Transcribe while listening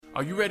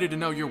Are you ready to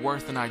know your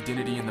worth and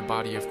identity in the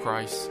body of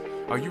Christ?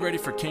 Are you ready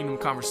for kingdom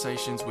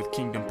conversations with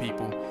kingdom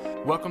people?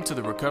 Welcome to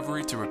the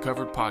Recovery to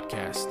Recovered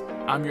podcast.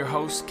 I'm your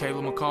host,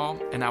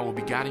 McCall, and I will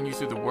be guiding you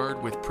through the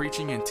word with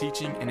preaching and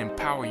teaching and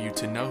empower you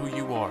to know who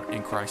you are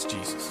in Christ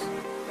Jesus.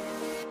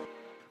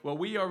 Well,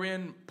 we are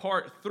in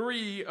part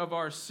 3 of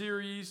our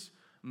series,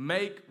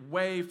 Make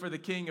Way for the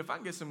King. If I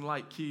can get some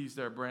light keys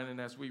there, Brandon,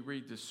 as we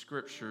read the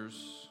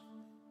scriptures.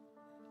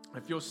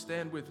 If you'll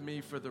stand with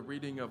me for the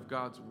reading of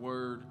God's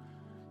word,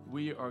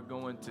 we are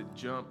going to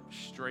jump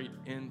straight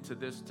into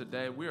this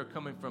today. We are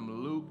coming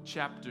from Luke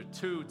chapter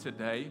 2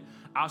 today.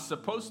 I was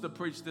supposed to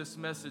preach this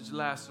message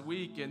last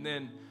week, and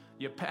then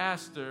your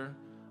pastor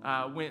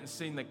went and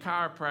seen the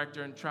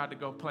chiropractor and tried to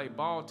go play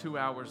ball 2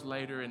 hours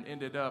later and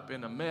ended up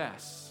in a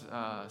mess.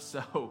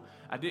 So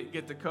I didn't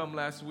get to come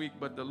last week,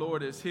 but the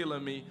Lord is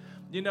healing me.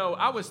 You know,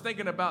 I was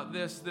thinking about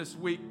this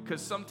week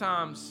because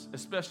sometimes,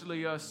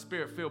 especially us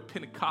Spirit-filled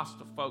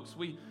Pentecostal folks,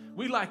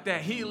 we like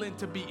that healing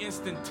to be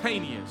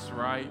instantaneous,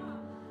 right?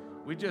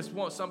 We just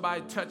want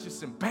somebody to touch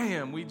us and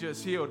bam, we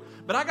just healed.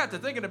 But I got to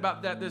thinking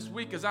about that this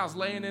week as I was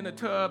laying in a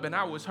tub and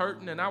I was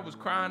hurting and I was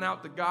crying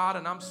out to God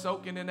and I'm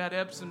soaking in that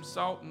Epsom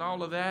salt and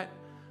all of that.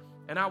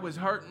 And I was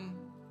hurting.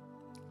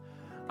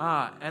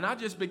 And I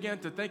just began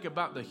to think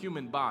about the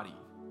human body.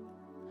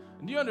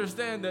 And you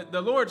understand that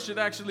the Lord should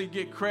actually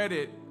get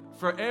credit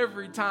for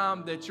every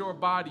time that your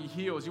body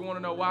heals. You want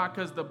to know why?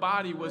 Because the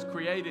body was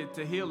created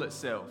to heal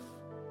itself.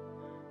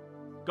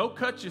 Go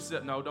cut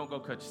yourself. No, don't go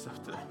cut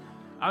yourself today.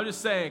 I'm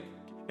just saying,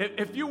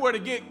 if you were to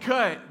get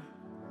cut,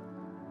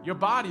 your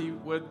body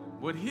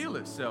would heal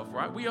itself,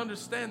 right? We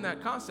understand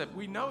that concept.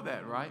 We know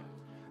that, right?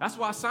 That's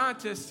why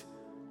scientists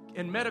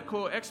and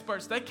medical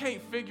experts, they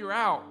can't figure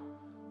out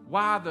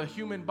why the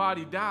human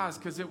body dies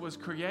because it was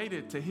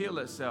created to heal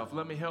itself.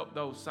 Let me help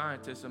those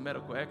scientists and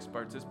medical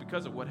experts. It's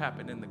because of what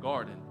happened in the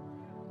garden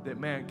that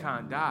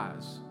mankind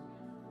dies.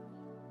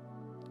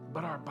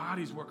 But our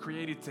bodies were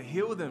created to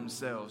heal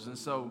themselves. And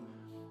so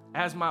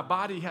as my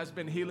body has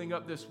been healing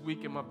up this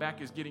week and my back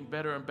is getting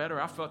better and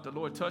better, I felt the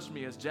Lord touch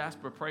me as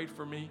Jasper prayed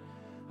for me.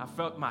 I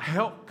felt my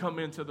help come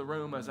into the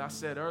room, as I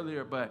said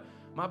earlier, but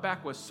my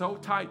back was so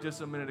tight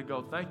just a minute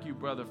ago. Thank you,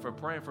 brother, for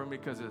praying for me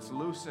because it's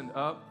loosened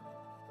up.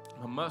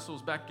 My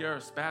muscles back there are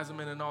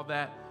spasming and all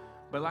that.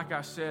 But like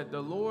I said,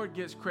 the Lord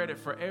gets credit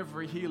for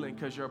every healing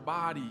because your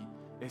body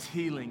is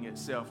healing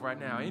itself right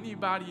now.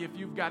 Anybody, if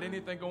you've got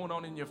anything going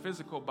on in your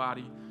physical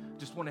body,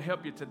 just want to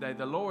help you today.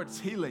 The Lord's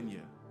healing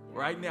you.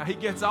 Right now, he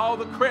gets all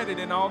the credit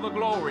and all the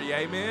glory.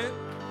 Amen?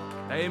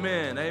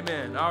 Amen.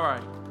 Amen. All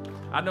right.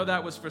 I know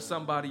that was for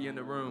somebody in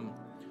the room.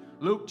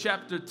 Luke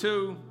chapter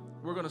 2,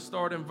 we're going to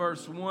start in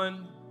verse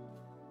 1.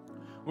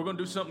 We're going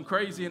to do something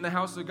crazy in the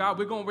house of God.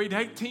 We're going to read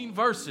 18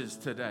 verses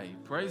today.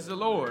 Praise the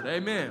Lord.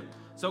 Amen.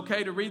 It's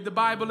okay to read the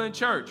Bible in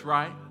church,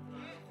 right?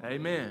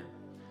 Amen.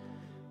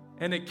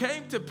 And it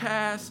came to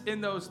pass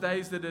in those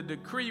days that a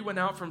decree went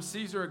out from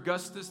Caesar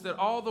Augustus that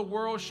all the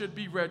world should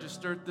be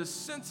registered. The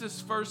census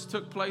first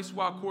took place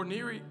while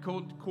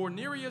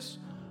Cornelius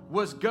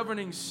was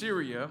governing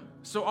Syria.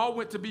 So all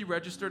went to be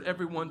registered,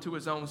 everyone to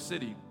his own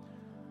city.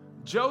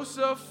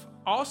 Joseph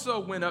also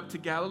went up to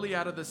Galilee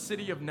out of the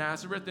city of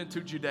Nazareth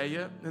into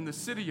Judea in the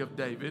city of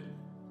David,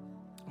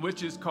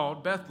 which is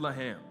called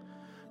Bethlehem,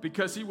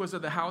 because he was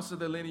of the house of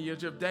the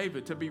lineage of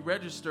David, to be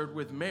registered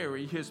with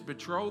Mary, his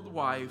betrothed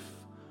wife,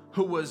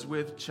 who was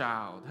with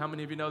child. How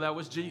many of you know that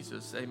was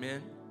Jesus?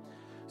 Amen.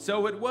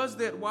 So it was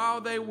that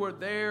while they were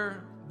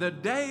there, the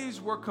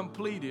days were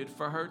completed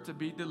for her to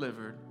be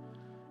delivered,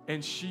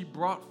 and she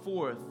brought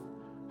forth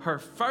her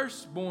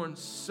firstborn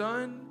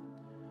son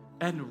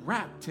and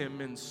wrapped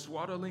him in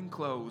swaddling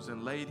clothes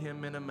and laid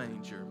him in a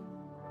manger,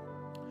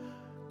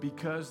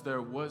 because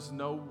there was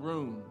no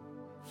room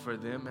for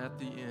them at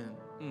the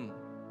inn.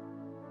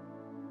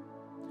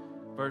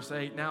 Verse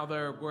 8, now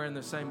there were in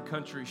the same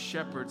country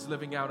shepherds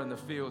living out in the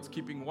fields,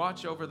 keeping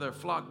watch over their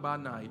flock by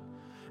night.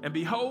 And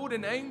behold,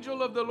 an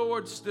angel of the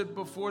Lord stood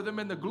before them,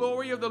 and the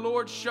glory of the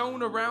Lord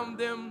shone around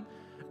them,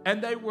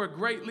 and they were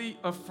greatly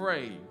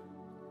afraid.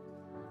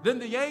 Then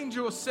the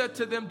angel said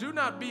to them, do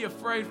not be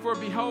afraid, for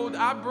behold,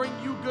 I bring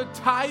you good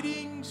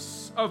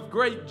tidings of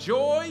great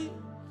joy,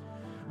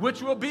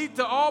 which will be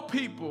to all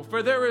people.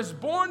 For there is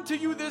born to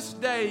you this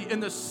day in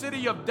the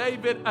city of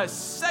David a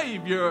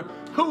Savior,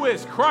 who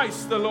is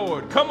Christ the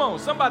Lord. Come on,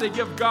 somebody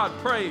give God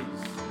praise.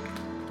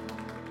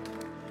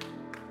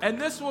 And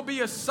this will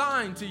be a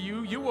sign to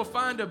you. You will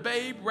find a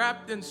babe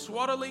wrapped in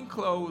swaddling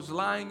clothes,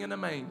 lying in a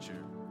manger.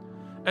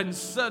 And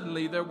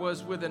suddenly there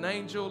was with the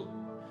angel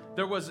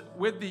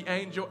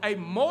a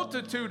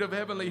multitude of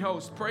heavenly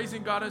hosts,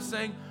 praising God and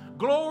saying,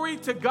 glory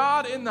to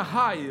God in the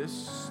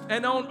highest,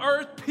 and on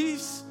earth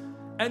peace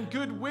and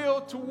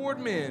goodwill toward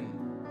men.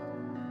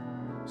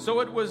 So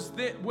it was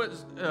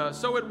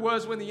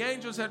when the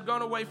angels had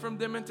gone away from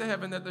them into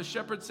heaven that the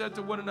shepherds said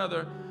to one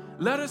another,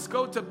 let us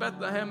go to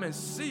Bethlehem and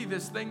see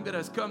this thing that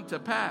has come to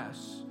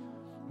pass,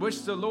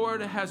 which the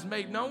Lord has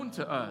made known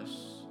to us.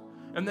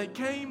 And they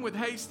came with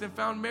haste and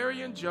found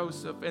Mary and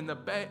Joseph and the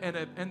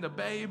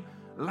babe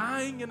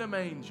lying in a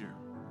manger.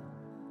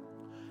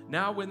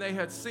 Now when they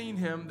had seen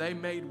him, they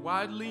made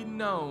widely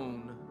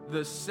known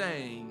the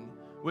saying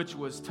which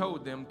was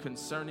told them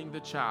concerning the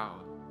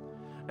child.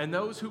 And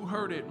those who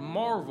heard it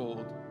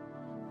marveled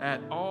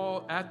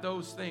at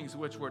those things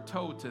which were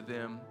told to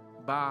them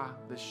by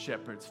the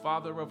shepherds.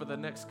 Father, over the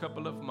next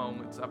couple of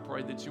moments, I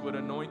pray that you would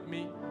anoint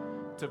me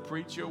to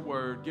preach your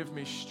word. Give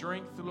me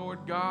strength, Lord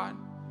God.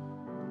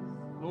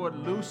 Lord,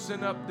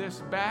 loosen up this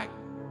back.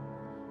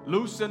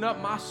 Loosen up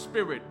my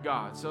spirit,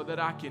 God, so that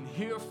I can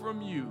hear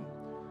from you,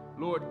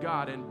 Lord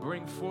God, and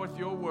bring forth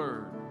your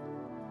word.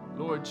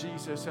 Lord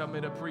Jesus, help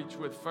me to preach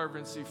with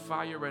fervency,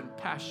 fire, and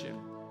passion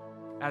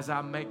as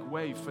I make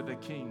way for the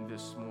King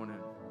this morning.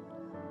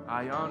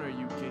 I honor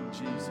you, King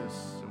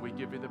Jesus, and we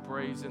give you the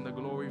praise and the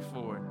glory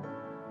for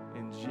it.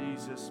 In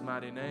Jesus'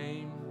 mighty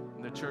name,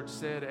 and the church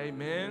said,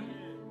 amen.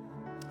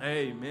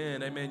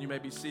 Amen. Amen. You may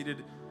be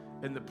seated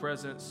in the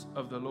presence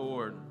of the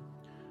Lord.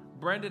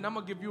 Brandon, I'm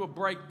going to give you a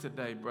break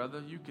today,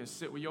 brother. You can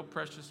sit with your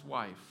precious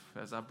wife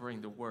as I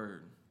bring the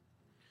word.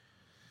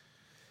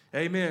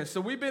 Amen.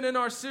 So we've been in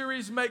our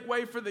series, Make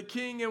Way for the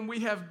King, and we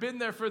have been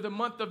there for the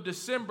month of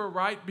December,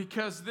 right?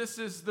 Because this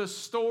is the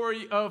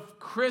story of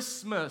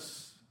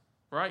Christmas,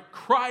 right?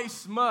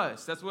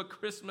 Christmas. That's what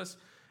Christmas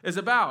is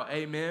about.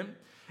 Amen.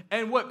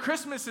 And what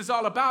Christmas is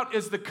all about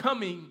is the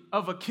coming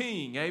of a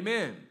king.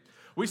 Amen.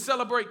 We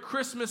celebrate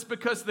Christmas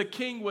because the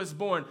King was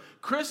born.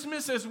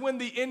 Christmas is when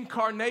the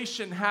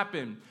incarnation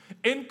happened.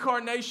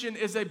 Incarnation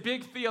is a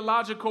big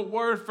theological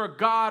word for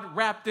God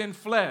wrapped in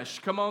flesh.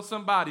 Come on,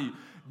 somebody.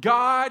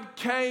 God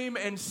came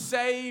and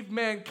saved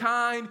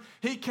mankind.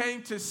 He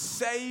came to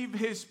save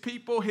his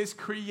people, his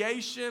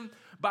creation,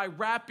 by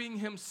wrapping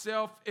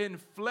himself in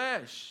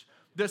flesh.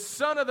 The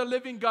Son of the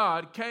living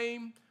God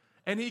came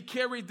and he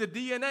carried the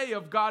DNA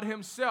of God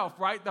himself,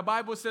 right? The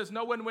Bible says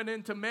no one went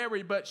in to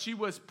Mary, but she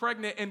was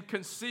pregnant and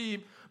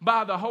conceived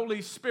by the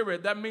Holy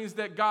Spirit. That means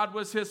that God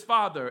was his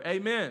father.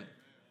 Amen.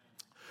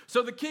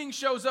 So the King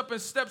shows up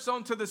and steps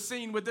onto the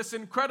scene with this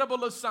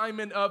incredible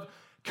assignment of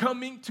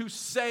coming to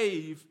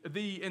save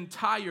the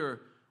entire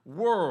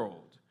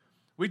world.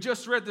 We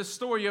just read the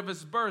story of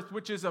his birth,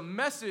 which is a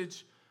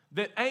message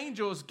that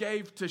angels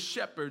gave to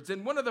shepherds.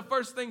 And one of the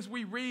first things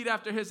we read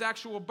after his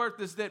actual birth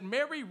is that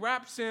Mary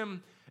wraps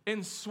him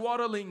in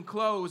swaddling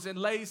clothes and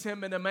lays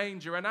him in a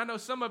manger. And I know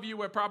some of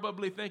you are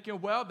probably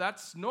thinking, well,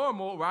 that's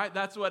normal, right?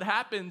 That's what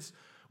happens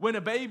when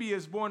a baby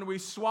is born. We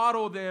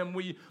swaddle them,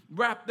 we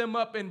wrap them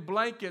up in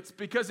blankets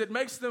because it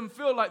makes them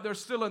feel like they're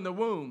still in the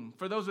womb.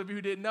 For those of you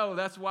who didn't know,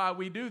 that's why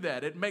we do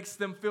that. It makes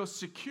them feel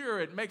secure.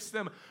 It makes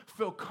them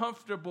feel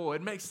comfortable.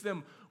 It makes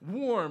them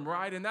warm,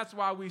 right? And that's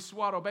why we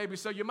swaddle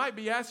babies. So you might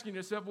be asking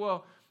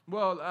yourself,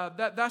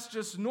 that's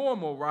just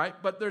normal, right?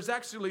 But there's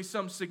actually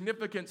some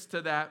significance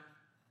to that,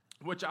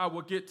 which I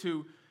will get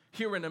to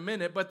here in a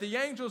minute. But the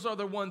angels are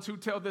the ones who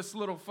tell this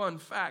little fun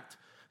fact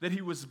that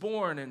he was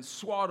born and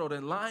swaddled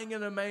and lying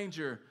in a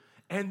manger,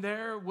 and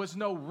there was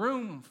no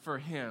room for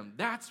him.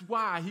 That's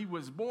why he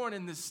was born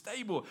in this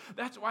stable.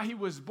 That's why he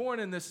was born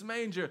in this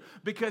manger,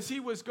 because he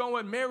was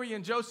going, Mary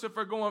and Joseph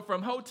are going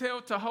from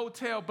hotel to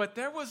hotel, but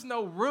there was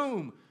no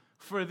room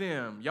for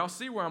them. Y'all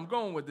see where I'm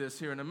going with this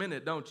here in a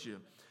minute, don't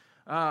you?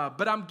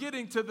 But I'm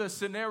getting to the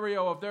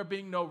scenario of there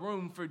being no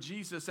room for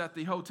Jesus at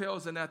the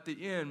hotels and at the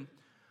inn.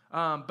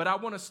 But I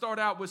want to start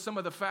out with some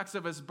of the facts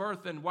of his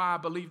birth and why I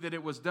believe that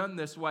it was done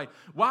this way.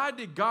 Why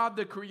did God,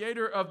 the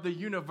creator of the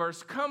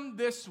universe, come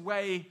this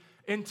way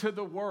into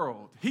the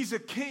world? He's a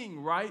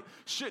king, right?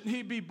 Shouldn't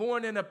he be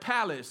born in a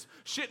palace?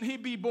 Shouldn't he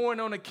be born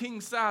on a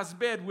king-size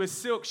bed with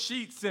silk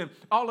sheets and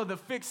all of the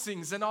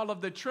fixings and all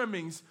of the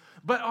trimmings?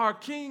 But our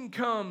king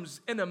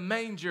comes in a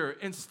manger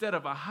instead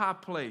of a high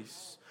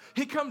place.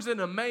 He comes in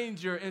a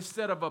manger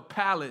instead of a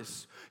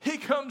palace. He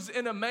comes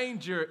in a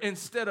manger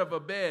instead of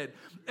a bed.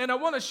 And I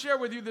want to share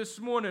with you this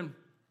morning,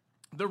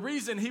 the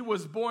reason he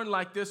was born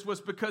like this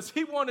was because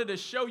he wanted to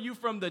show you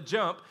from the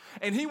jump,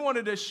 and he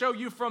wanted to show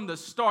you from the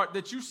start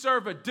that you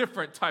serve a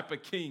different type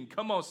of king.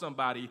 Come on,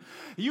 somebody.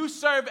 You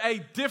serve a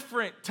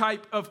different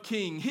type of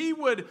king. He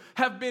would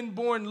have been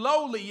born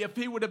lowly if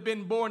he would have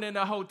been born in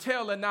a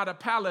hotel and not a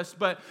palace,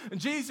 but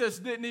Jesus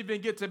didn't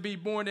even get to be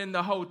born in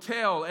the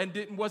hotel and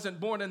wasn't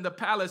born in the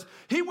palace.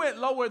 He went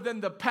lower than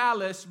the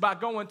palace by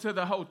going to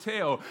the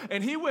hotel,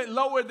 and he went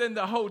lower than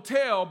the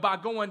hotel by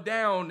going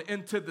down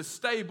into the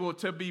stable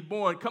to be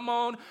born. Come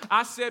on.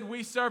 I said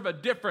we serve a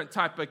different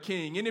type of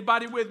king.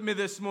 Anybody with me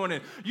this morning?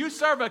 You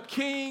serve a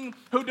king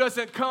who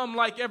doesn't come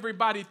like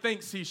everybody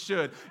thinks he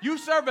should. You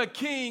serve a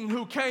king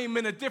who came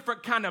in a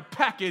different kind of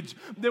package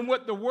than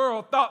what the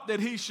world thought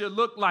that he should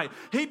look like.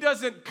 He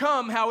doesn't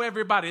come how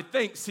everybody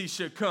thinks he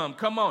should come.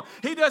 Come on.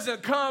 He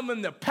doesn't come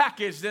in the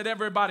package that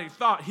everybody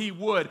thought he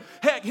would.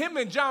 Heck, him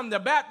and John the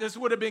Baptist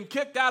would have been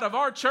kicked out of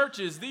our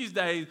churches these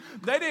days.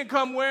 They didn't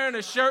come wearing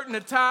a shirt and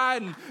a tie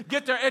and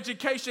get their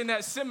education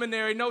at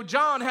seminary. No,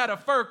 John had a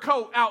fur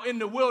coat out in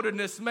the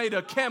wilderness made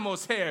of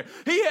camel's hair.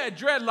 He had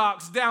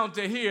dreadlocks down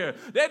to here.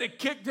 They'd have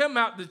kicked him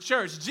out the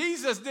church.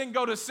 Jesus didn't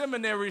go to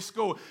seminary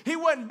school. He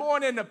wasn't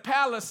born in a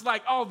palace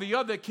like all the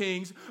other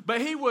kings,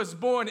 but he was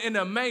born in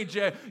a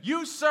manger.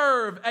 You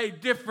serve a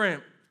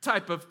different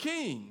type of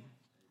king.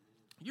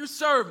 You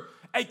serve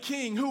a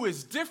king who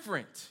is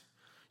different.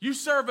 You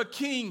serve a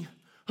king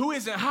who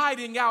isn't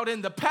hiding out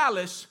in the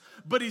palace,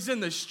 but he's in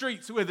the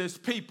streets with his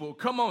people.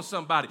 Come on,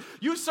 somebody.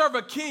 You serve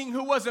a king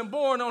who wasn't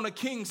born on a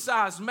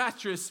king-size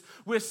mattress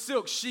with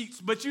silk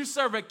sheets, but you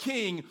serve a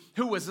king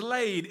who was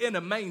laid in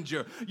a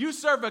manger. You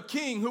serve a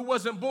king who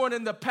wasn't born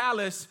in the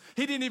palace.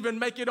 He didn't even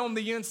make it on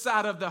the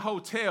inside of the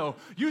hotel.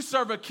 You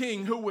serve a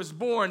king who was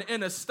born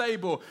in a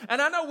stable.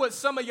 And I know what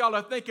some of y'all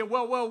are thinking,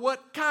 well,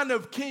 what kind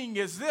of king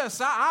is this?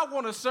 I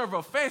want to serve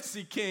a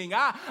fancy king.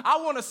 I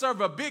want to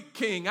serve a big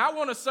king. I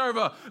want to serve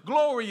a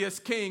glorious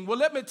king. Well,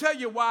 let me tell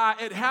you why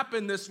it happened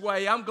this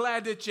way. I'm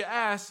glad that you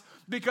asked,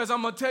 because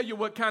I'm going to tell you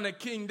what kind of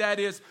king that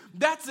is.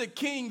 That's a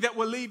king that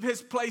will leave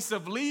his place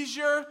of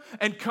leisure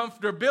and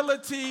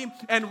comfortability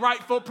and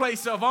rightful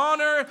place of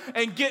honor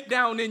and get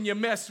down in your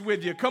mess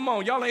with you. Come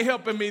on, y'all ain't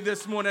helping me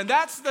this morning.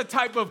 That's the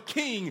type of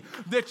king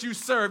that you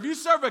serve. You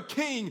serve a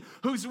king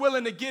who's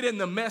willing to get in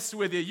the mess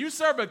with you. You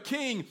serve a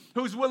king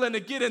who's willing to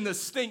get in the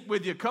stink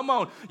with you. Come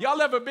on.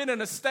 Y'all ever been in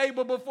a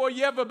stable before?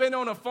 You ever been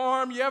on a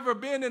farm? You ever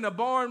been in a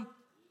barn?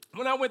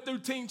 When I went through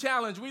Teen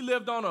Challenge, we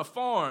lived on a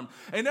farm,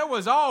 and there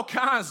was all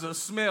kinds of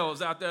smells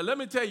out there. Let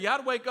me tell you,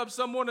 I'd wake up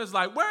some mornings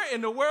like, where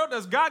in the world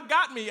has God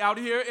got me out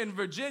here in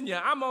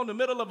Virginia? I'm on the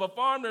middle of a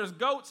farm. There's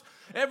goats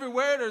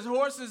everywhere. There's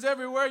horses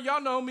everywhere.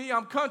 Y'all know me.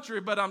 I'm country,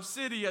 but I'm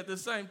city at the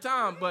same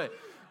time.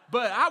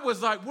 But I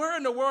was like, where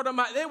in the world am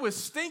I? It was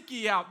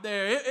stinky out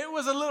there. It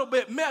was a little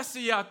bit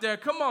messy out there.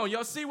 Come on,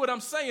 y'all see what I'm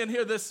saying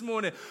here this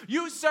morning.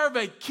 You serve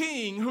a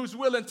king who's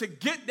willing to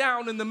get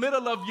down in the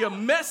middle of your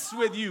mess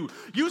with you.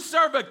 You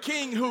serve a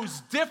king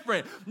who's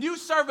different. You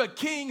serve a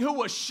king who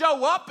will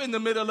show up in the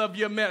middle of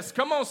your mess.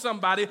 Come on,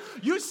 somebody.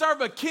 You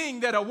serve a king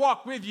that'll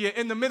walk with you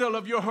in the middle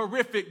of your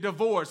horrific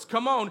divorce.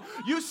 Come on.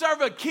 You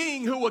serve a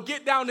king who will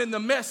get down in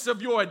the mess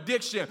of your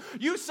addiction.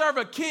 You serve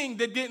a king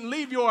that didn't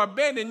leave you or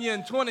abandon you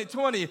in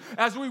 2020.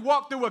 As we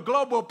walked through a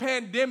global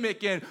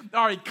pandemic and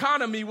our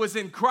economy was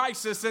in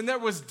crisis and there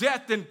was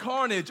death and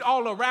carnage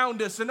all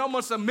around us and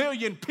almost 1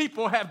 million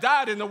people have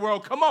died in the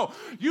world. Come on.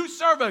 You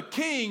serve a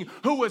king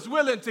who was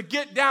willing to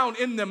get down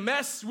in the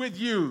mess with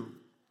you.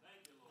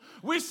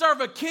 We serve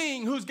a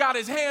king who's got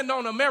his hand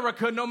on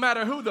America no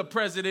matter who the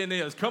president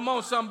is. Come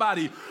on,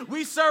 somebody.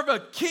 We serve a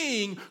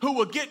king who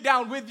will get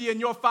down with you in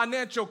your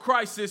financial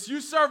crisis.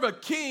 You serve a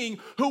king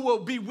who will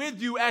be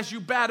with you as you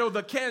battle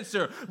the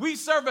cancer. We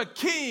serve a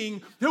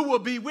king who will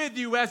be with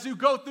you as you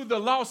go through the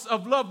loss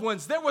of loved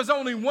ones. There was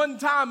only one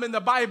time in the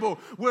Bible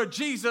where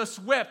Jesus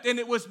wept, and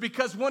it was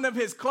because one of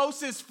his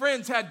closest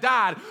friends had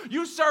died.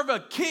 You serve a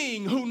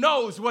king who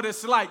knows what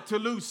it's like to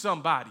lose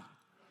somebody.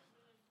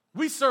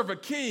 We serve a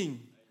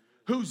king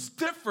who's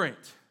different.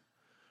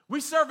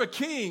 We serve a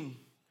king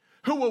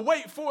who will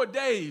wait 4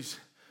 days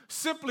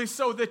simply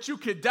so that you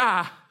could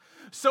die,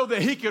 so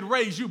that he could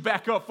raise you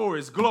back up for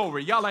his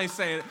glory. Y'all ain't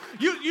saying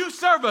it. You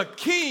serve a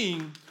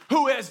king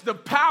who has the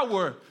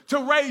power to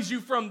raise you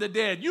from the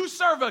dead. You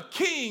serve a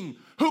king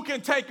who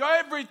can take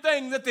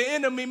everything that the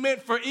enemy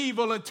meant for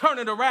evil and turn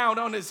it around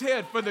on his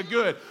head for the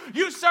good.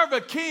 You serve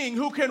a king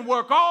who can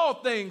work all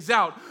things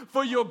out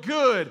for your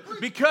good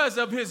because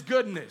of his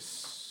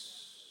goodness.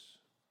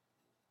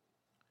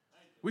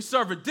 We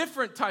serve a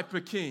different type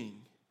of king.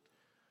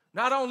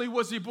 Not only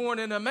was he born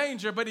in a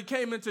manger, but he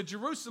came into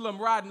Jerusalem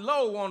riding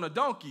low on a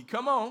donkey.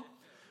 Come on.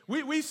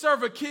 We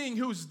serve a king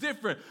who's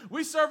different.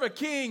 We serve a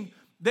king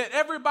that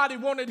everybody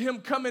wanted him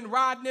coming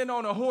riding in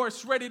on a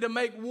horse, ready to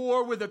make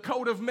war with a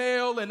coat of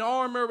mail and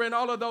armor and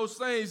all of those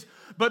things.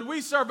 But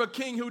we serve a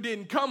king who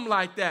didn't come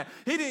like that.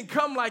 He didn't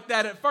come like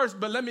that at first,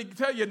 but let me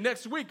tell you,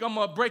 next week I'm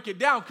going to break it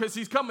down because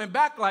he's coming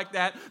back like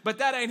that. But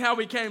that ain't how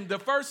he came the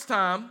first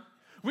time.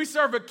 We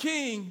serve a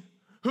king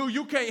who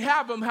you can't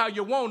have them how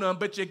you want them,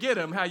 but you get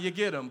them how you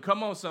get them.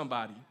 Come on,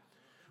 somebody.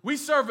 We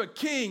serve a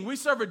king. We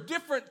serve a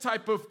different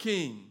type of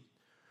king.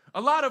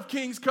 A lot of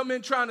kings come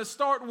in trying to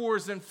start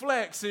wars and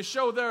flex and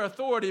show their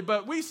authority,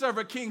 but we serve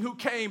a king who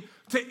came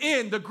to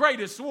end the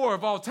greatest war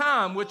of all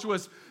time, which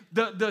was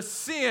the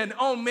sin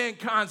on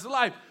mankind's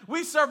life.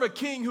 We serve a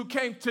king who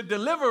came to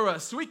deliver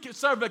us. We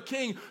serve a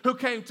king who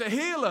came to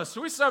heal us.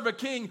 We serve a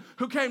king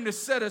who came to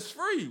set us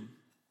free.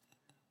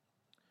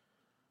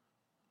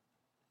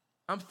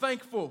 I'm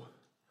thankful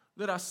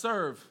that I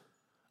serve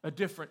a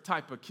different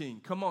type of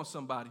king. Come on,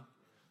 somebody.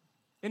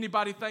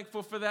 Anybody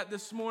thankful for that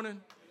this morning?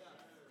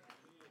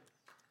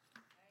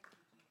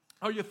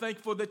 Are you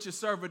thankful that you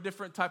serve a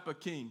different type of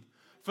king?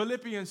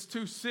 Philippians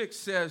 2:6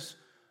 says,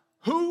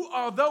 who,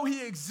 although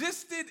he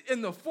existed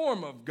in the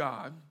form of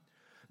God,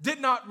 did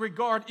not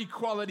regard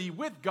equality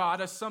with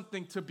God as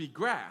something to be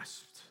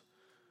grasped.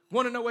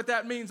 Want to know what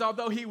that means?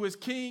 Although he was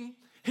king,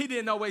 He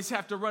didn't always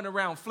have to run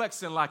around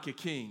flexing like a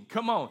king.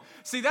 Come on.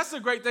 See, that's the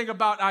great thing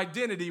about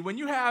identity. When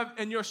you have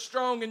and you're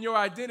strong in your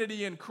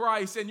identity in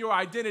Christ and your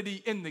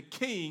identity in the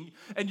King,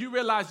 and you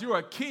realize you're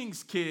a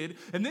king's kid,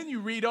 and then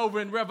you read over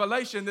in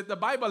Revelation that the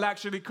Bible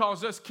actually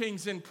calls us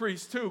kings and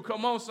priests too.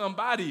 Come on,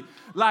 somebody.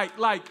 Like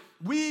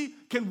we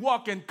can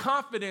walk in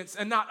confidence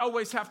and not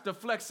always have to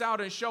flex out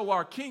and show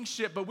our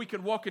kingship, but we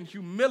can walk in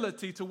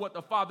humility to what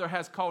the Father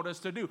has called us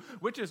to do,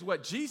 which is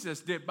what Jesus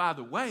did, by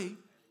the way.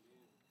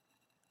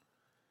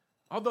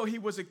 Although he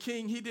was a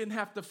king, he didn't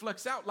have to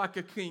flex out like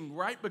a king,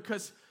 right?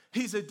 Because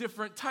he's a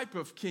different type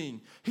of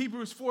king.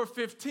 Hebrews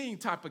 4:15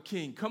 type of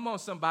king. Come on,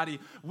 somebody.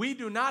 We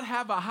do not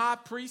have a high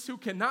priest who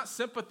cannot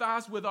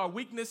sympathize with our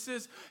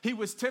weaknesses. He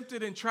was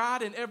tempted and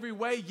tried in every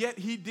way, yet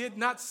he did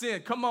not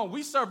sin. Come on,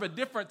 we serve a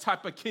different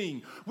type of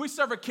king. We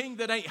serve a king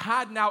that ain't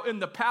hiding out in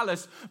the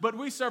palace, but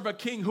we serve a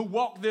king who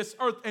walked this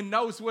earth and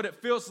knows what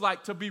it feels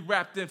like to be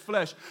wrapped in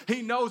flesh.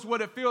 He knows what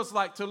it feels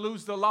like to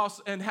lose the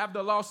loss and have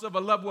the loss of a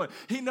loved one.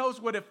 He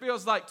knows what it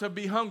feels like to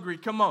be hungry.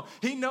 Come on.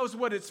 He knows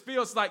what it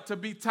feels like to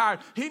be tired.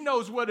 He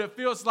knows what it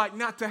feels like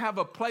not to have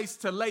a place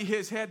to lay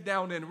his head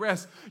down and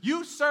rest.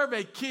 You serve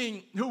a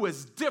king who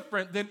is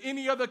different than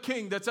any other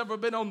king that's ever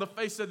been on the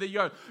face of the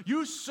earth.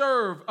 You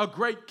serve a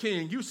great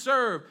king. You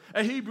serve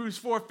a Hebrews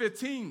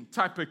 4:15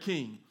 type of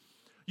king.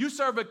 You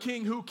serve a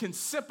king who can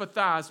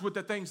sympathize with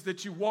the things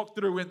that you walk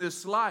through in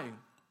this life.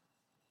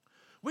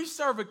 We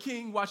serve a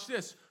king, watch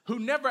this, who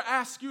never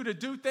asks you to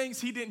do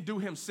things he didn't do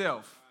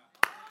himself.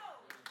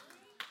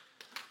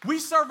 We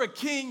serve a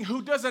king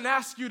who doesn't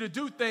ask you to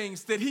do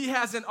things that he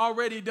hasn't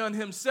already done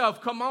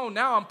himself. Come on,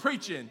 now I'm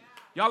preaching.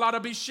 Y'all ought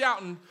to be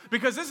shouting,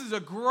 because this is a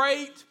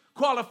great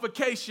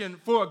qualification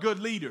for a good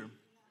leader.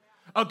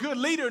 A good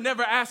leader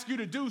never asks you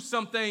to do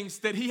some things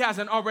that he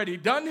hasn't already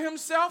done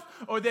himself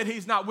or that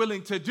he's not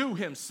willing to do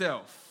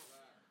himself.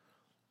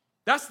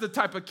 That's the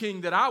type of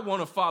king that I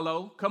want to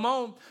follow. Come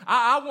on.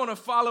 I want to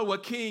follow a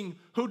king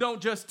who don't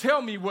just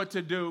tell me what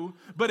to do,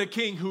 but a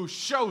king who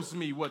shows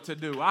me what to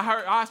do.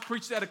 I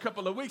preached that a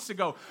couple of weeks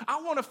ago. I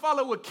want to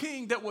follow a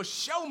king that will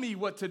show me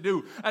what to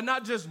do and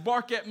not just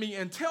bark at me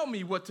and tell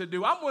me what to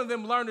do. I'm one of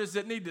them learners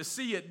that need to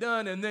see it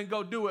done and then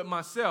go do it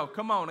myself.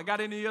 Come on. I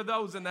got any of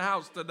those in the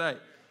house today?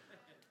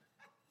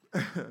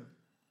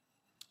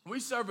 We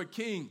serve a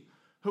king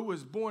who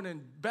was born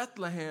in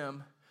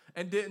Bethlehem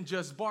and didn't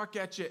just bark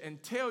at you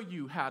and tell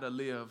you how to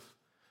live.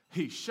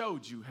 He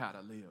showed you how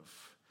to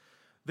live.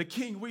 The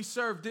king we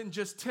serve didn't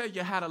just tell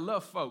you how to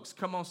love folks.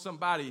 Come on,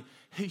 somebody.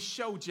 He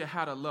showed you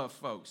how to love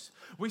folks.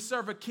 We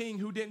serve a king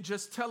who didn't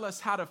just tell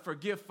us how to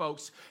forgive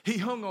folks. He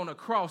hung on a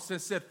cross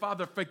and said,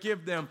 Father,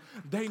 forgive them.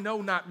 They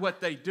know not what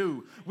they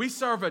do. We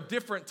serve a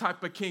different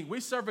type of king. We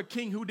serve a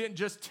king who didn't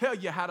just tell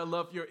you how to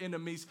love your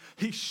enemies.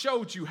 He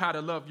showed you how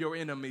to love your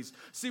enemies.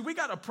 See, we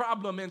got a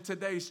problem in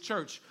today's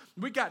church.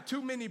 We got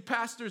too many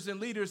pastors and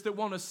leaders that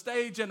want a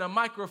stage and a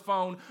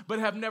microphone, but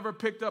have never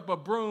picked up a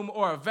broom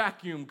or a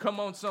vacuum. Come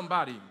on,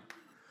 somebody.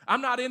 I'm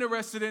not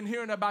interested in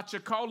hearing about your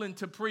calling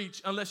to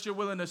preach unless you're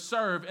willing to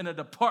serve in a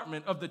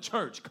department of the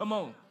church. Come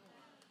on.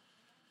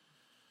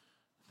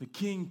 The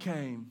king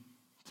came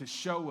to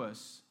show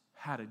us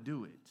how to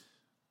do it.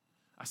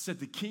 I said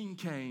the king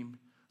came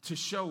to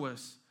show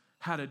us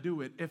how to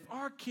do it. If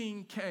our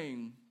king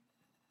came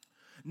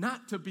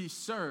not to be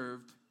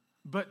served,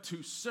 but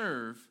to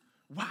serve,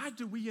 why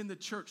do we in the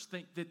church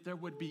think that there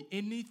would be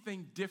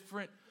anything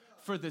different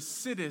for the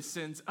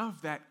citizens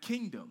of that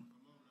kingdom?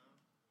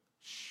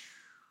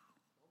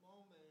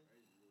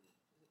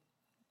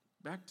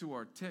 Back to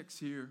our text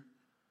here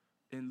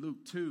in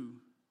Luke 2,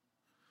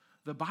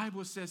 the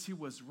Bible says he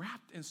was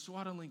wrapped in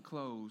swaddling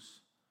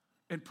clothes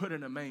and put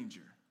in a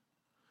manger.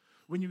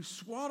 When you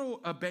swaddle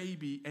a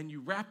baby and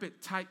you wrap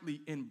it tightly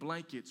in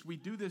blankets, we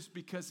do this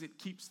because it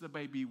keeps the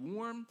baby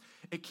warm,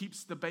 it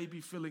keeps the baby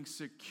feeling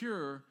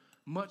secure,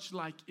 much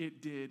like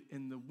it did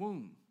in the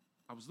womb.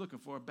 I was looking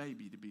for a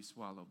baby to be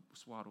swaddled,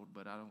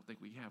 but I don't think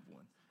we have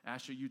one.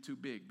 Asher, you too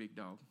big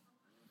dog.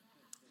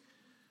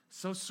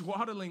 So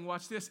swaddling,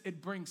 watch this,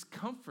 it brings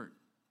comfort.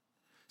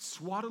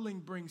 Swaddling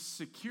brings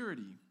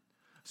security.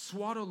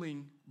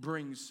 Swaddling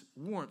brings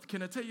warmth.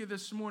 Can I tell you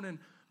this morning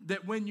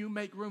that when you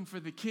make room for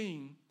the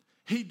king,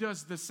 he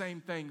does the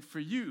same thing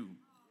for you.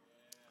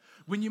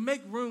 When you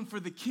make room for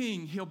the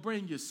king, he'll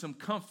bring you some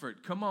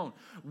comfort. Come on.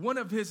 One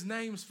of his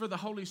names for the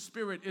Holy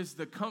Spirit is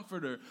the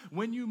Comforter.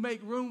 When you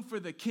make room for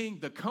the king,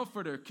 the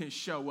Comforter can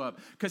show up.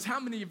 Because how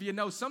many of you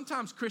know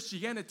sometimes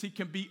Christianity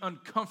can be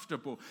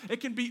uncomfortable?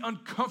 It can be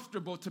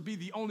uncomfortable to be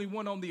the only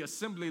one on the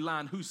assembly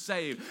line who's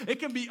saved. It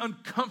can be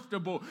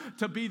uncomfortable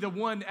to be the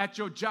one at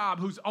your job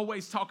who's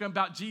always talking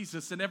about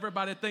Jesus and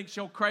everybody thinks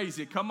you're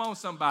crazy. Come on,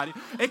 somebody.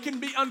 It can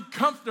be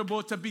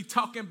uncomfortable to be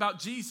talking about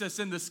Jesus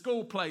in the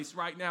school place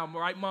right now,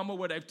 right, Mama?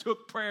 Where they've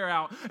took prayer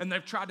out and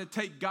they've tried to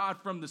take God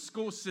from the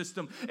school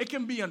system. It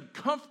can be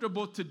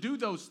uncomfortable to do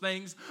those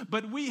things,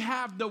 but we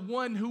have the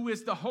one who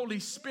is the Holy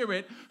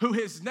Spirit, who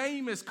his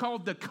name is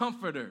called the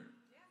Comforter.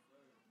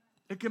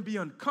 It can be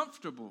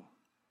uncomfortable.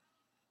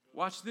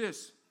 Watch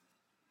this.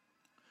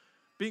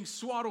 Being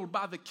swaddled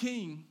by the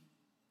king,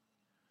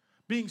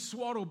 being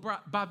swaddled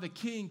by the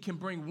king can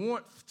bring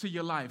warmth to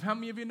your life. How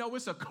many of you know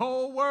it's a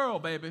cold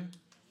world, baby?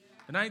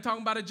 And I ain't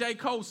talking about a J.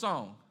 Cole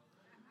song.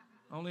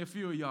 Only a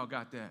few of y'all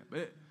got that.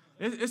 But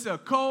it's a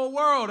cold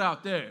world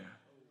out there.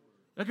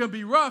 It can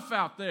be rough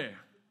out there.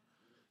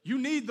 You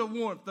need the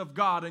warmth of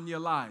God in your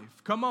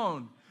life. Come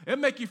on. It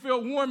make you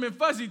feel warm and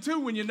fuzzy too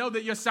when you know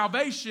that your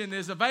salvation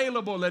is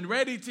available and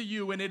ready to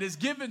you and it is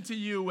given to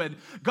you and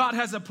God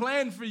has a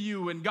plan for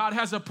you and God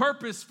has a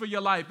purpose for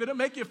your life. It'll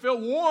make you feel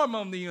warm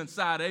on the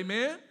inside,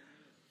 amen?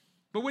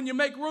 But when you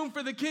make room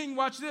for the king,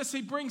 watch this,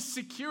 he brings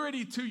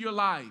security to your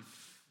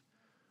life.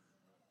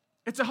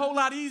 It's a whole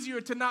lot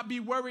easier to not be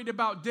worried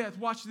about death.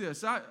 Watch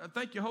this. I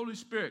thank you, Holy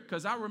Spirit,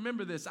 because I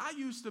remember this. I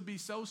used to be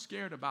so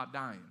scared about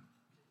dying.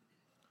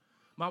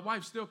 My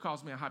wife still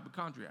calls me a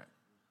hypochondriac.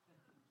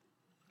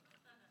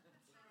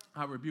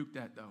 I rebuke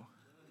that, though.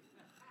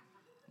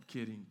 I'm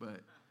kidding,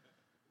 but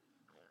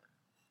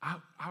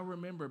I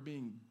remember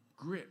being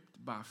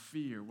gripped by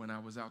fear when I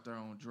was out there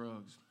on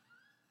drugs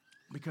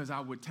because I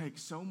would take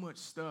so much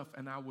stuff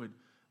and I would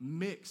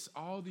mix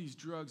all these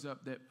drugs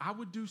up that I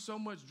would do so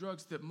much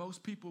drugs that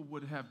most people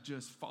would have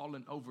just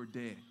fallen over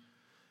dead.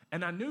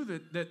 And I knew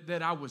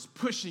that I was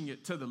pushing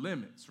it to the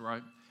limits,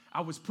 right?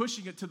 I was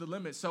pushing it to the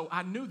limit. So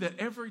I knew that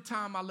every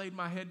time I laid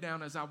my head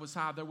down as I was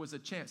high, there was a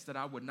chance that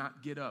I would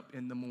not get up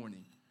in the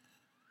morning.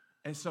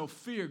 And so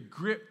fear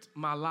gripped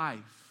my life.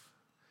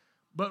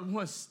 But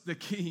once the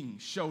king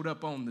showed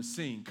up on the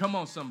scene, come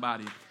on,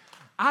 somebody,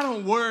 I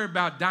don't worry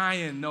about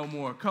dying no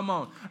more. Come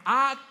on.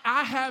 I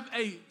have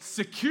a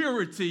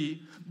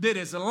security that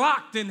is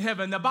locked in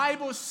heaven. The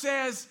Bible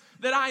says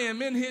that I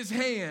am in his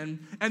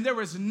hand, and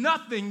there is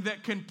nothing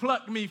that can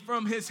pluck me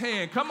from his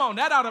hand. Come on,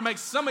 that ought to make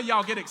some of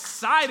y'all get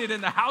excited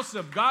in the house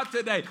of God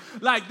today.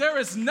 Like, there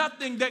is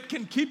nothing that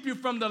can keep you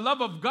from the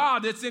love of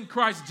God that's in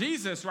Christ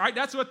Jesus, right?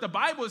 That's what the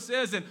Bible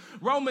says in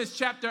Romans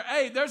chapter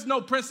 8. There's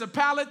no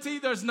principality,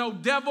 there's no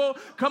devil.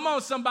 Come on,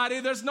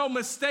 somebody, there's no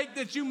mistake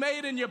that you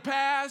made in your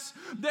past.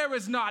 There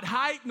is not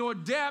height nor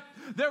depth.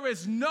 There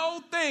is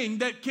no thing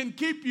that can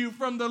keep you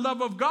from the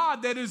love of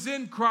God that is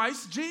in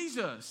Christ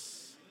Jesus.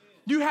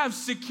 You have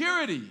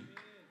security.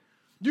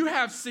 You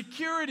have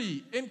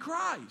security in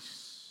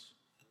Christ.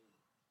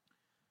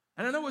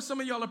 And I know what some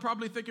of y'all are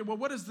probably thinking, well,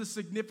 what is the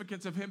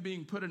significance of him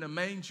being put in a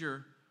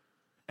manger?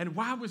 And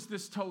why was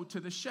this told to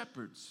the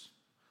shepherds?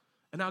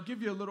 And I'll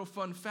give you a little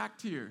fun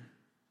fact here.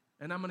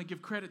 And I'm going to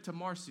give credit to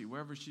Marcy,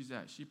 wherever she's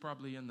at. She's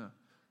probably in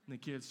the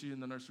kids. She's in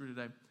the nursery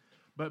today.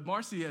 But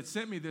Marcy had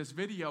sent me this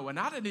video, and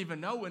I didn't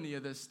even know any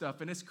of this stuff.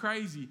 And it's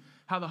crazy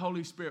how the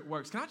Holy Spirit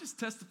works. Can I just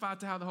testify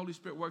to how the Holy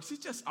Spirit works? He's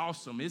just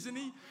awesome, isn't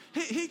he?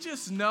 He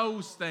just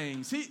knows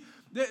things. I'm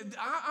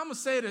going to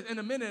say it in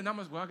a minute, and I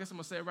guess I'm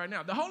going to say it right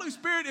now. The Holy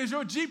Spirit is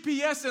your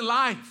GPS in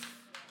life.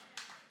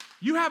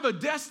 You have a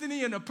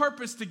destiny and a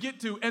purpose to get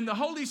to, and the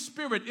Holy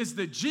Spirit is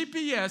the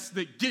GPS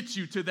that gets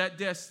you to that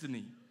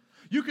destiny.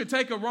 You could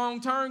take a wrong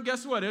turn.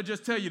 Guess what? It'll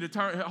just tell you to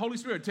turn. Holy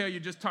Spirit tell you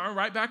just turn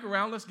right back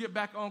around. Let's get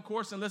back on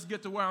course and let's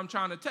get to where I'm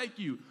trying to take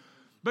you.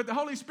 But the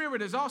Holy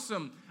Spirit is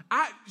awesome.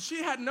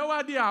 She had no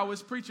idea I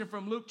was preaching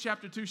from Luke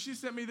chapter 2. She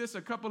sent me this a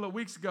couple of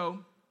weeks ago.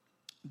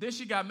 Then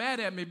she got mad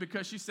at me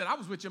because she said, I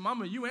was with your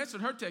mama. You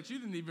answered her text. You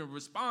didn't even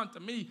respond to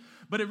me.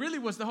 But it really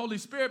was the Holy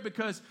Spirit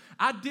because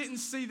I didn't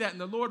see that,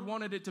 and the Lord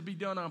wanted it to be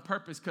done on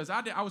purpose because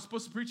I was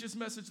supposed to preach this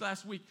message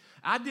last week.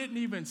 I didn't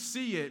even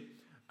see it.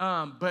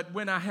 But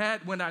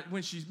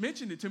when she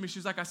mentioned it to me, she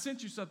was like, I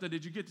sent you something.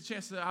 Did you get the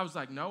chance to? I was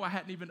like, no, I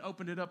hadn't even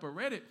opened it up or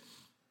read it.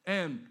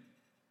 And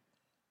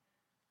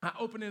I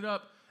opened it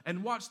up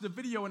and watched the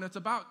video, and it's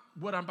about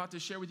what I'm about to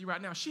share with you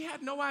right now. She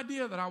had no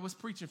idea that I was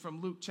preaching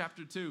from Luke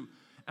chapter 2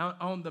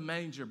 on the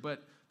manger.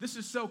 But this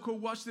is so cool.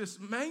 Watch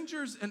this.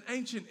 Mangers in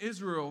ancient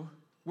Israel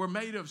were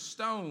made of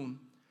stone,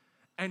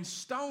 and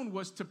stone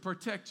was to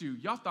protect you.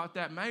 Y'all thought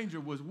that manger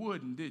was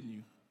wooden, didn't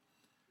you?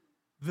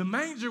 The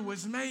manger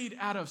was made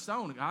out of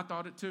stone. I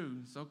thought it too.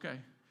 It's okay.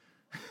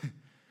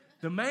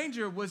 The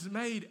manger was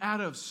made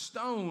out of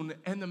stone,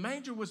 and the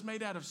manger was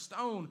made out of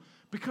stone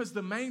because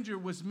the manger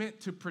was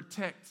meant to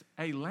protect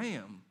a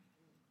lamb.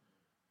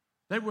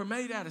 They were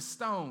made out of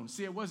stone.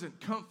 See, it wasn't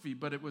comfy,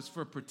 but it was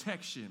for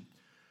protection.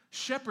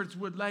 Shepherds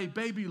would lay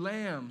baby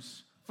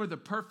lambs for the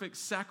perfect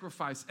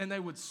sacrifice, and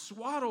they would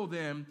swaddle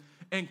them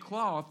in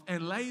cloth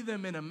and lay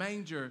them in a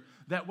manger.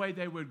 That way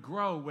they would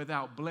grow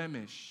without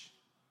blemish.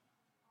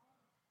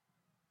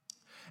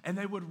 And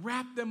they would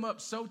wrap them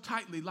up so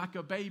tightly like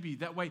a baby.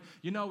 That way,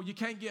 you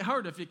can't get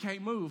hurt if you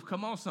can't move.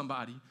 Come on,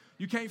 somebody.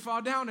 You can't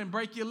fall down and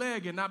break your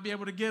leg and not be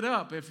able to get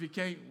up if you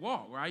can't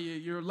walk, right?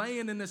 You're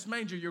laying in this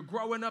manger. You're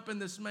growing up in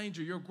this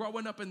manger. You're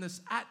growing up in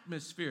this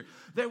atmosphere.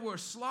 They were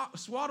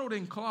swaddled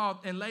in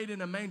cloth and laid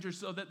in a manger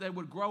so that they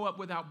would grow up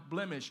without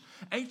blemish.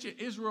 Ancient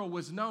Israel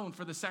was known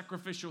for the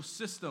sacrificial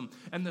system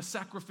and the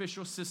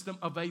sacrificial system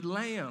of a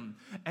lamb.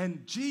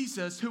 And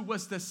Jesus, who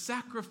was the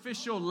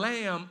sacrificial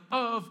lamb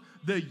of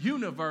the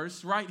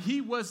universe, right? He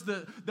was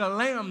the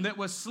lamb that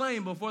was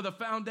slain before the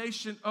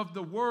foundation of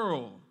the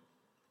world.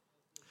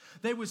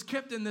 they was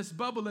kept in this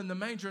bubble in the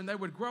manger, and they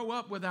would grow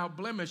up without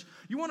blemish.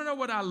 You want to know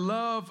what I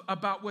love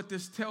about what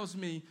this tells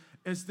me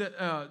is that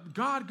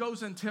God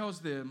goes and tells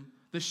them,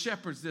 the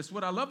shepherds, this.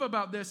 What I love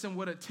about this and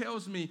what it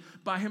tells me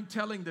by him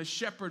telling the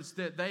shepherds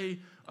that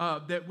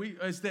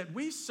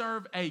we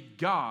serve a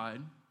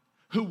God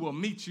who will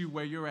meet you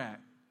where you're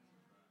at.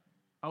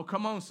 Oh,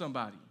 come on,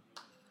 somebody.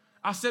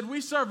 I said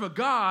we serve a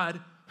God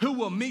who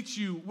will meet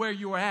you where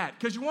you're at.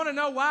 Because you want to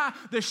know why?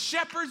 The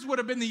shepherds would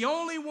have been the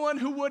only one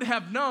who would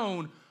have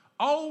known,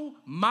 oh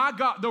my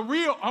God, the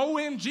real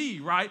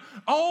OMG, right?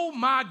 Oh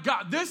my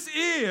God, this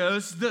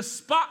is the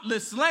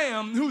spotless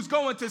Lamb who's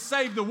going to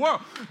save the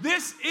world.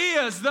 This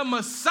is the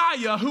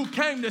Messiah who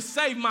came to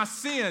save my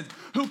sins,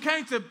 who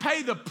came to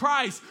pay the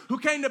price, who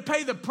came to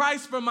pay the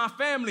price for my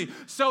family.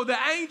 So the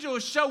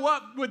angels show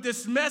up with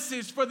this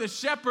message for the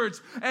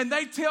shepherds, and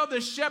they tell the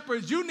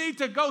shepherds, you need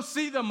to go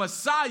see the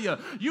Messiah.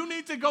 You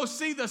need to go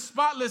see the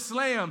spotless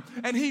Lamb.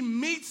 And he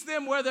meets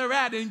them where they're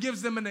at and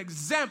gives them an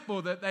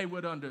example that they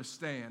would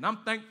understand. I'm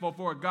thankful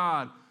for a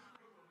God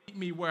who meet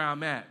me where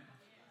I'm at.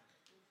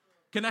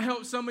 Can I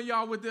help some of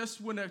y'all with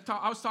this? When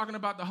I was talking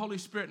about the Holy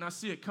Spirit, and I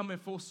see it coming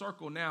full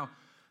circle now.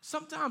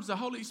 Sometimes the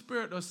Holy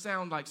Spirit does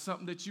sound like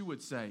something that you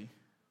would say.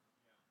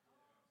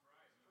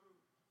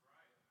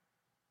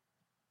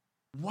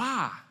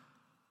 Why?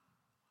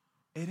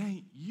 It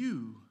ain't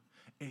you,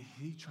 and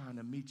he trying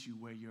to meet you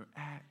where you're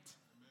at.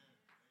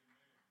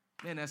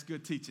 Man, that's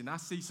good teaching. I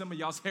see some of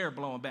y'all's hair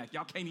blowing back.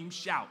 Y'all can't even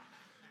shout.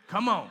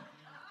 Come on.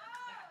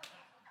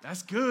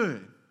 That's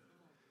good.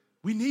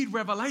 We need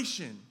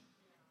revelation.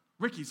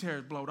 Ricky's hair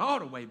is blowed all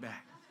the way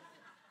back.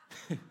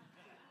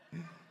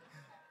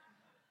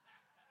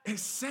 It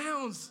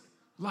sounds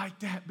like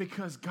that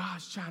because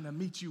God's trying to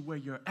meet you where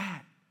you're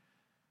at.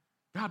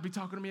 God be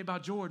talking to me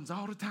about Jordans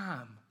all the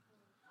time.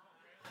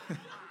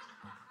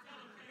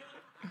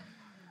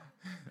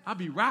 I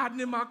be riding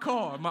in my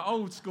car, my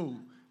old school.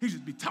 He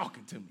just be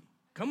talking to me.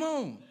 Come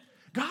on.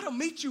 God will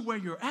meet you where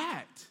you're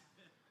at.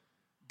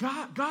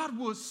 God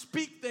will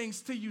speak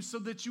things to you so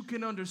that you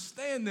can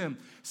understand them.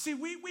 See,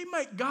 we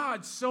make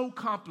God so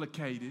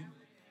complicated.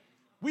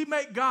 We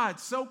make God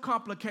so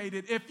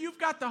complicated. If you've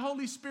got the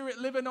Holy Spirit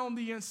living on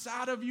the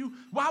inside of you,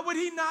 why would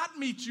he not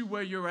meet you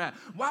where you're at?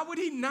 Why would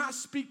he not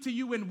speak to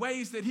you in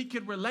ways that he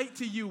could relate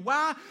to you?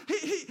 Why?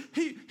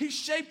 He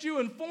shaped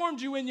you and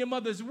formed you in your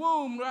mother's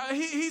womb. Right?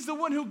 He's the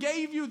one who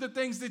gave you the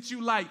things that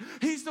you like.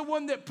 He's the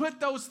one that put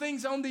those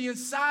things on the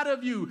inside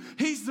of you.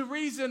 He's the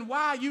reason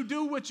why you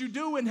do what you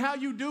do and how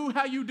you do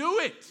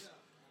it.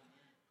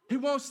 He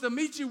wants to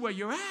meet you where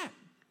you're at.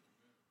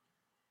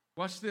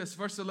 Watch this.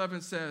 Verse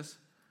 11 says,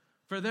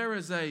 For there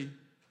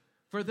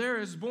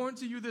is born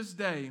to you this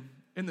day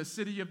in the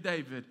city of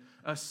David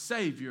a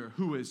Savior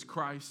who is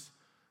Christ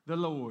the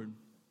Lord.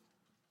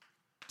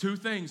 Two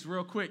things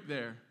real quick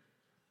there.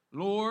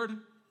 Lord,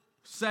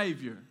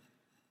 Savior.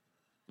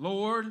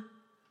 Lord,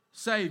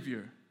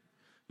 Savior.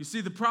 You see,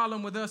 the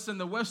problem with us in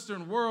the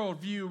Western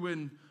worldview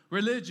and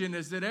religion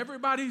is that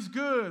everybody's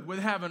good with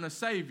having a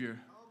Savior.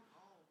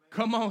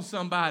 Come on,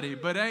 somebody.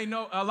 But a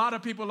lot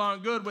of people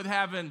aren't good with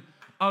having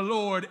a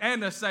Lord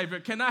and a Savior.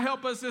 Can I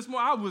help us this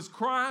morning? I was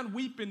crying,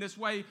 weeping this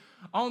way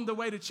on the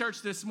way to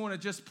church this morning,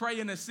 just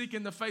praying and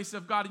seeking the face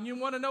of God. And you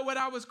want to know what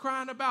I was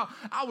crying about?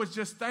 I was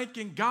just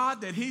thanking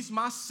God that he's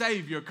my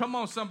Savior. Come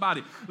on,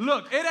 somebody.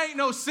 Look, it ain't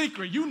no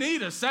secret. You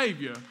need a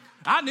Savior.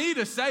 I need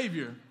a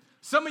Savior.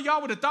 Some of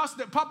y'all with the thoughts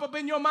that pop up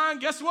in your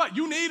mind, guess what?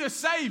 You need a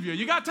Savior.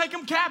 You got to take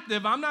them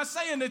captive. I'm not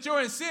saying that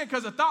you're in sin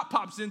because a thought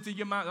pops into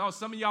your mind. Oh,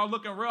 some of y'all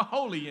looking real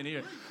holy in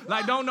here.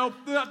 Like, don't know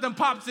nothing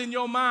pops in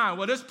your mind.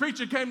 Well, this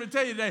preacher came to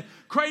tell you that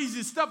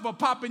crazy stuff will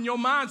pop in your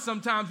mind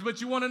sometimes,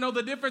 but you want to know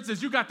the difference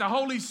is you got the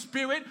Holy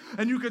Spirit,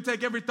 and you can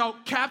take every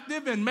thought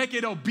captive and make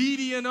it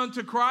obedient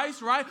unto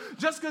Christ, right?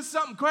 Just because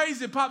something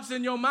crazy pops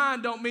in your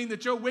mind don't mean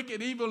that you're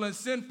wicked, evil, and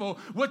sinful.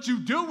 What you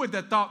do with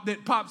the thought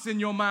that pops in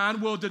your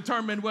mind will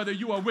determine whether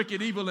you are wicked,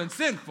 evil, and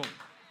sinful.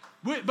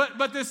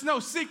 But there's no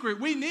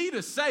secret. We need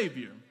a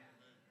Savior.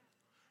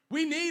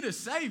 We need a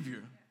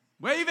Savior.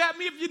 Wave at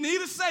me if you need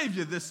a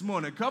Savior this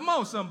morning. Come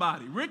on,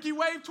 somebody. Ricky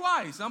waved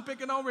twice. I'm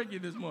picking on Ricky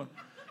this morning.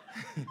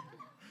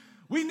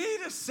 We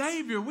need a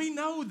Savior. We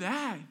know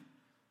that.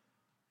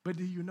 But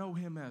do you know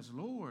him as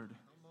Lord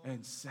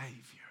and Savior?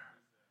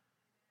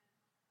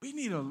 We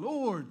need a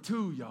Lord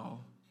too, y'all.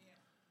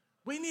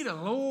 We need a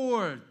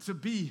Lord to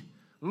be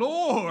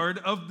Lord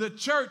of the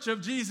church of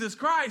Jesus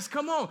Christ.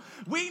 Come on.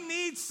 We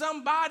need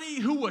somebody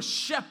who will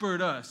shepherd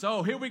us.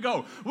 Oh, here we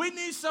go. We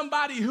need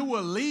somebody who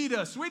will lead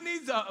us. We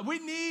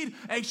need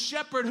a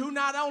shepherd who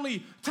not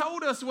only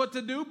told us what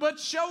to do, but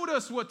showed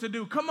us what to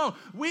do. Come on.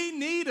 We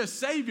need a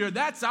Savior.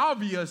 That's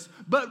obvious.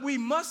 But we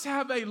must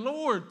have a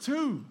Lord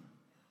too.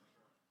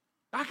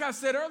 Like I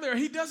said earlier,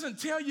 he doesn't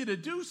tell you to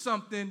do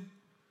something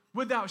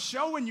without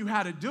showing you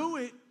how to do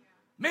it.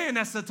 Man,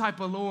 that's the type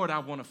of Lord I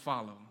want to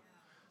follow.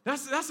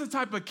 That's the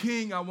type of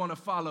king I want to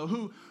follow,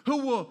 who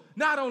will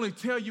not only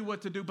tell you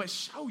what to do, but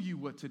show you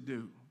what to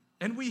do.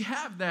 And we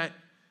have that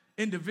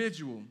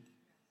individual.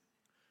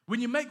 When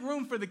you make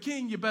room for the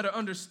king, you better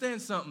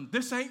understand something.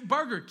 This ain't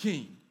Burger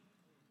King.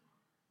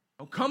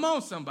 Oh, come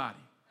on, somebody.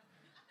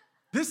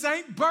 This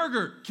ain't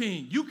Burger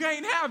King. You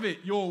can't have it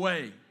your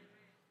way.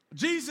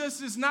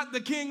 Jesus is not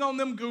the king on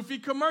them goofy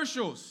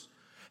commercials.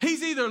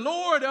 He's either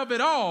Lord of it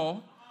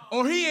all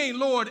or he ain't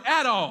Lord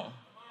at all.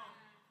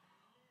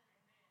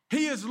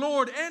 He is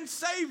Lord and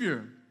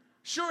Savior.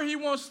 Sure, he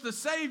wants to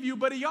save you,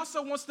 but he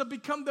also wants to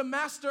become the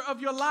master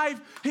of your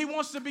life. He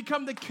wants to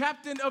become the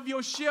captain of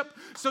your ship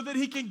so that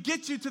he can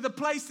get you to the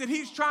place that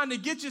he's trying to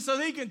get you, so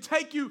that he can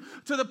take you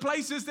to the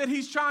places that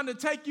he's trying to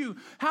take you.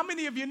 How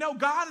many of you know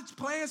God's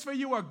plans for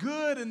you are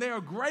good and they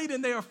are great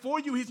and they are for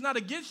you? He's not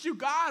against you.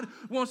 God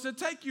wants to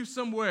take you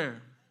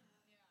somewhere.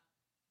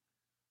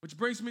 Which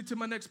brings me to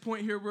my next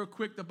point here real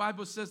quick. The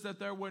Bible says that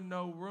there was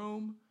no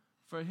room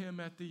for him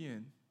at the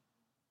end.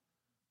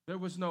 There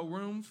was no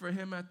room for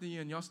him at the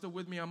end. Y'all still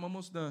with me? I'm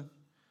almost done.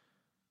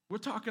 We're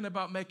talking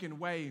about making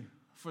way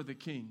for the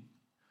king.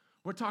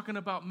 We're talking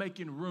about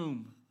making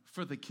room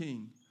for the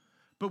king.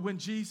 But when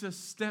Jesus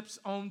steps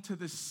onto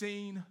the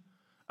scene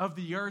of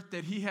the earth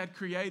that he had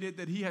created,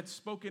 that he had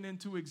spoken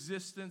into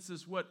existence,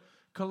 is what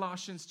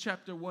Colossians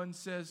chapter 1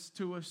 says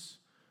to us.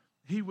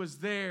 He was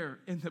there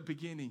in the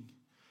beginning.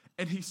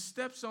 And he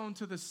steps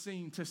onto the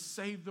scene to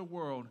save the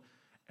world,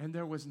 and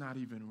there was not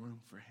even room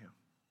for him.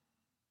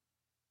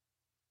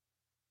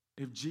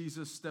 If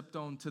Jesus stepped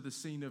onto the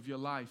scene of your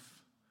life,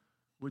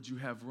 would you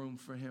have room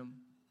for him?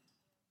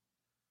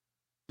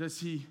 Does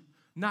he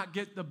not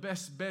get the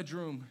best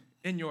bedroom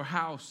in your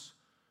house?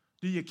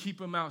 Do you keep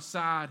him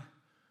outside?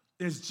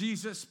 Is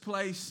Jesus'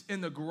 place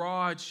in the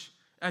garage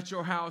at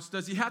your house?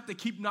 Does he have to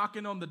keep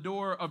knocking on the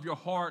door of your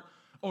heart,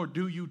 or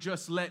do you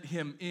just let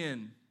him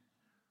in?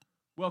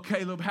 Well,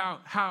 Caleb,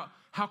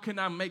 how can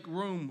I make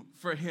room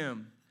for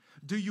him?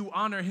 Do you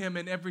honor him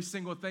in every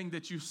single thing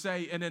that you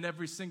say and in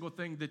every single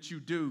thing that you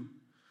do?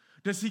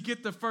 Does he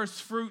get the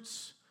first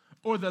fruits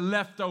or the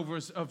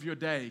leftovers of your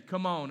day?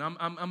 Come on,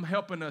 I'm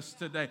helping us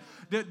today.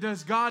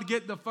 Does God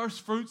get the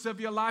first fruits of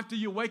your life? Do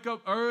you wake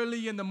up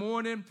early in the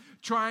morning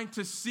trying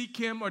to seek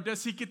him, or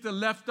does he get the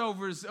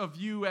leftovers of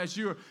you as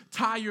you're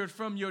tired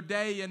from your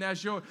day and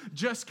as you're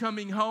just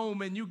coming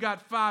home and you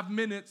got 5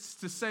 minutes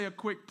to say a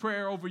quick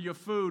prayer over your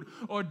food?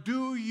 Or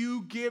do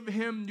you give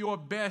him your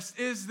best?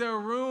 Is there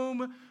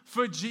room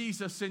for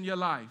Jesus in your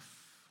life?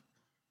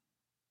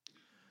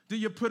 Do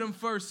you put him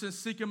first and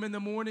seek him in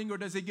the morning, or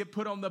does he get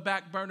put on the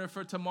back burner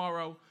for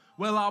tomorrow?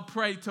 Well, I'll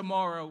pray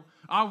tomorrow.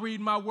 I'll read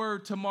my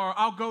word tomorrow.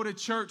 I'll go to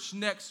church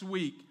next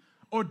week.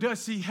 Or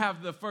does he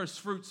have the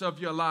first fruits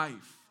of your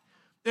life?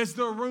 Is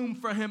there room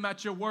for him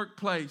at your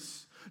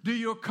workplace? Do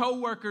your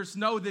coworkers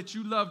know that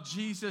you love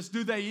Jesus?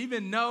 Do they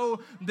even know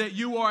that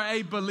you are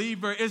a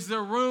believer? Is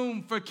there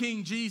room for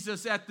King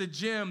Jesus at the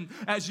gym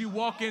as you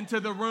walk into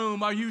the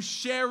room? Are you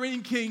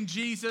sharing King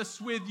Jesus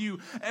with you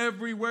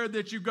everywhere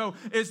that you go?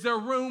 Is there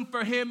room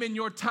for him in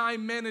your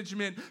time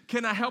management?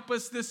 Can I help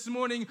us this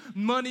morning?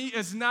 Money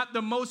is not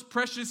the most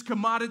precious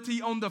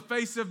commodity on the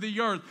face of the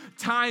earth.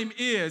 Time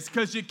is,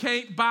 because you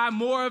can't buy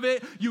more of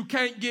it. You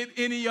can't get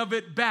any of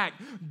it back.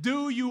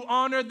 Do you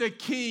honor the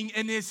King,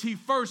 and is he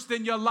first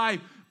in your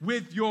life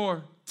with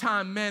your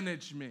time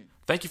management?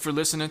 Thank you for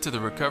listening to the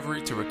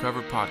Recovery to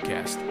Recover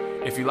podcast.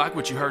 If you like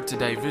what you heard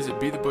today, visit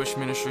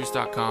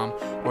BeTheBushMinistries.com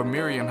or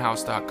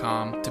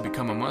MiriamHouse.com to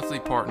become a monthly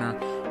partner,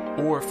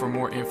 or for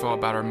more info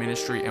about our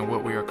ministry and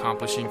what we are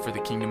accomplishing for the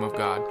kingdom of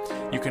God.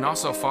 You can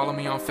also follow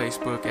me on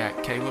Facebook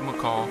at Caleb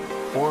McCall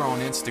or on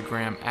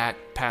Instagram at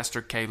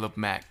Pastor Caleb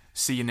Mack.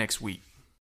 See you next week.